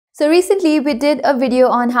So recently we did a video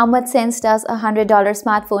on how much sense does a $100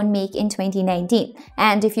 smartphone make in 2019,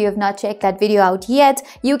 and if you have not checked that video out yet,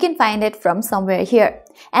 you can find it from somewhere here.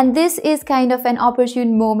 And this is kind of an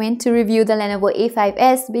opportune moment to review the Lenovo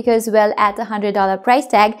A5s because, well, at a $100 price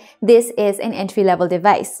tag, this is an entry-level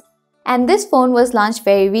device. And this phone was launched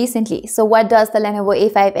very recently. So what does the Lenovo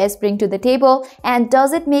A5s bring to the table, and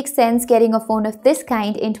does it make sense getting a phone of this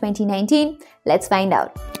kind in 2019? Let's find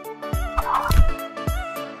out.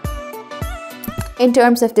 In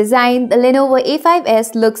terms of design, the Lenovo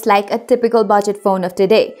A5s looks like a typical budget phone of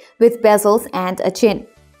today, with bezels and a chin.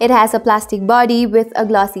 It has a plastic body with a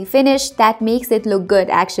glossy finish that makes it look good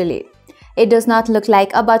actually. It does not look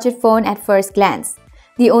like a budget phone at first glance.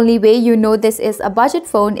 The only way you know this is a budget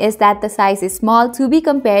phone is that the size is small to be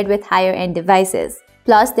compared with higher-end devices.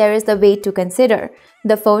 Plus, there is the weight to consider.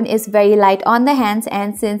 The phone is very light on the hands,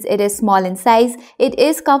 and since it is small in size, it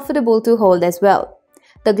is comfortable to hold as well.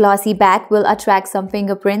 The glossy back will attract some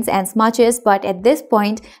fingerprints and smudges, but at this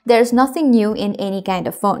point, there's nothing new in any kind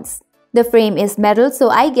of phones. The frame is metal,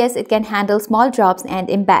 so I guess it can handle small drops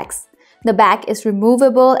and impacts. The back is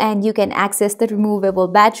removable and you can access the removable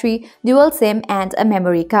battery, dual SIM and a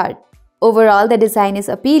memory card. Overall, the design is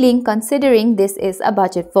appealing considering this is a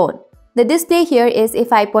budget phone. The display here is a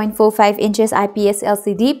 5.45 inches IPS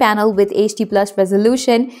LCD panel with HD+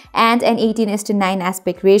 resolution and an 18:9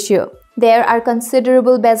 aspect ratio. There are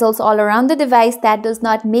considerable bezels all around the device that does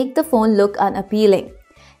not make the phone look unappealing.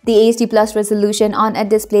 The HD+ resolution on a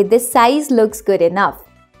display this size looks good enough.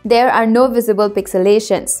 There are no visible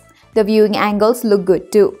pixelations. The viewing angles look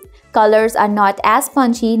good too. Colors are not as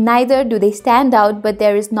punchy, neither do they stand out, but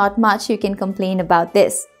there is not much you can complain about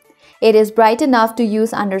this. It is bright enough to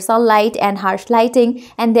use under sunlight and harsh lighting,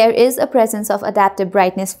 and there is a presence of adaptive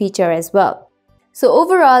brightness feature as well. So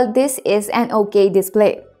overall, this is an okay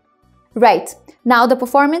display. Right, now the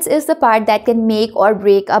performance is the part that can make or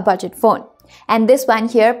break a budget phone. And this one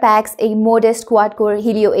here packs a modest quad-core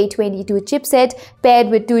Helio A22 chipset paired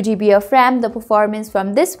with 2 GB of RAM. The performance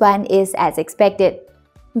from this one is as expected.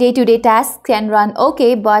 Day-to-day tasks can run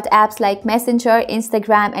okay, but apps like Messenger,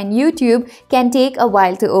 Instagram and YouTube can take a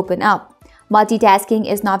while to open up. Multitasking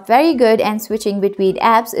is not very good and switching between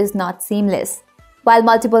apps is not seamless. While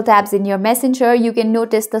multiple tabs in your Messenger, you can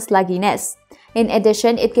notice the slugginess. In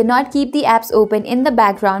addition, it cannot keep the apps open in the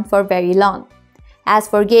background for very long. As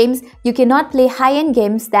for games, you cannot play high-end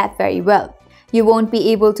games that very well. You won't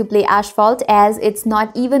be able to play Asphalt as it's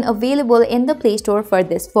not even available in the Play Store for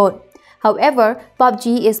this phone. However,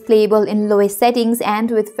 PUBG is playable in lowest settings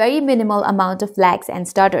and with very minimal amount of lags and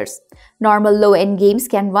stutters. Normal low-end games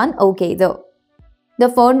can run okay though. The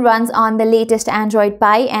phone runs on the latest Android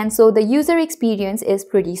Pie, and so the user experience is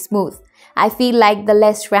pretty smooth. I feel like the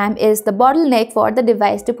less RAM is the bottleneck for the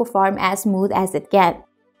device to perform as smooth as it can.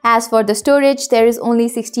 As for the storage, there is only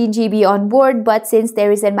 16 GB on board, but since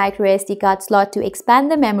there is a microSD card slot to expand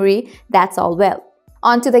the memory, that's all well.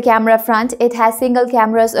 Onto the camera front, it has single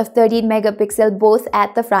cameras of 13 megapixel both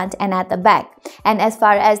at the front and at the back. And as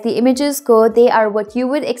far as the images go, they are what you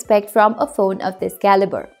would expect from a phone of this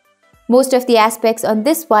caliber. Most of the aspects on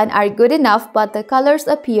this one are good enough, but the colors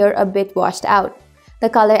appear a bit washed out. The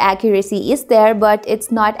color accuracy is there, but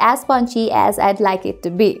it's not as punchy as I'd like it to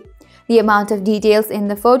be. The amount of details in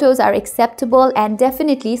the photos are acceptable and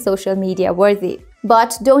definitely social media worthy.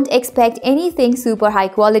 But don't expect anything super high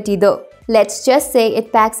quality though. Let's just say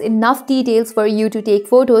it packs enough details for you to take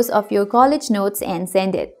photos of your college notes and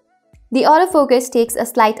send it. The autofocus takes a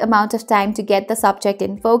slight amount of time to get the subject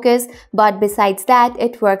in focus, but besides that,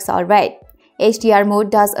 it works alright. HDR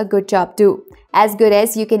mode does a good job too, as good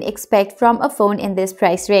as you can expect from a phone in this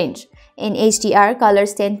price range. In HDR,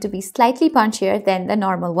 colors tend to be slightly punchier than the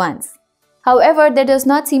normal ones. However, there does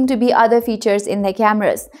not seem to be other features in the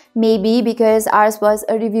cameras. Maybe because ours was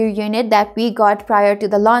a review unit that we got prior to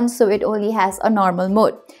the launch, so it only has a normal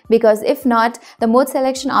mode. Because if not, the mode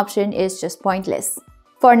selection option is just pointless.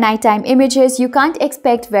 For nighttime images, you can't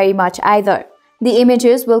expect very much either. The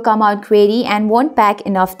images will come out grainy and won't pack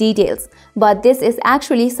enough details, but this is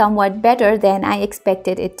actually somewhat better than I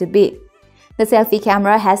expected it to be. The selfie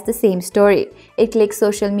camera has the same story. It clicks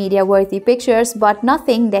social media worthy pictures, but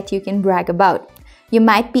nothing that you can brag about. You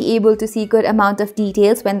might be able to see good amount of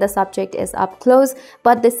details when the subject is up close,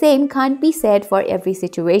 but the same can't be said for every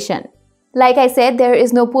situation. Like I said, there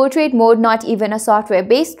is no portrait mode, not even a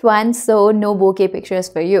software-based one, so no bokeh pictures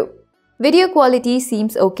for you. Video quality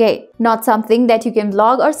seems okay. Not something that you can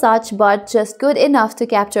vlog or such, but just good enough to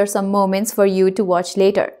capture some moments for you to watch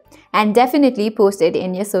later. And definitely post it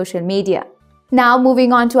in your social media. Now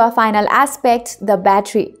moving on to our final aspect, the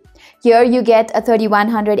battery. Here you get a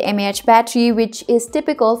 3100 mAh battery, which is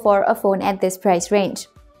typical for a phone at this price range.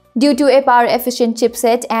 Due to a power-efficient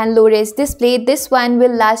chipset and low-res display, this one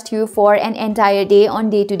will last you for an entire day on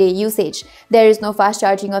day-to-day usage. There is no fast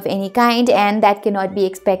charging of any kind, and that cannot be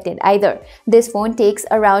expected either. This phone takes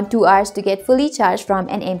around 2 hours to get fully charged from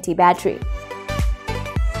an empty battery.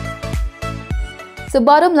 So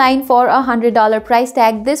bottom line, for a $100 price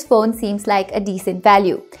tag, this phone seems like a decent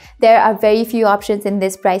value. There are very few options in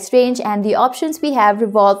this price range, and the options we have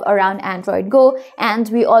revolve around Android Go, and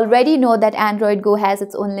we already know that Android Go has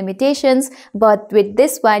its own limitations, but with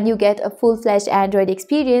this one you get a full-fledged Android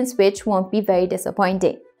experience which won't be very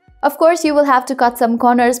disappointing. Of course, you will have to cut some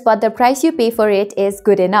corners, but the price you pay for it is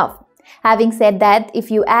good enough. Having said that,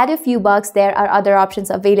 if you add a few bucks, there are other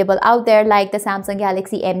options available out there like the Samsung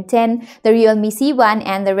Galaxy M10, the Realme C1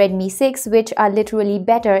 and the Redmi 6, which are literally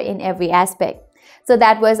better in every aspect. So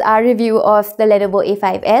that was our review of the Lenovo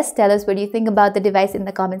A5s. Tell us what you think about the device in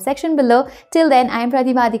the comment section below. Till then, I am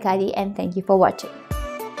Pratibha Adhikari and thank you for watching.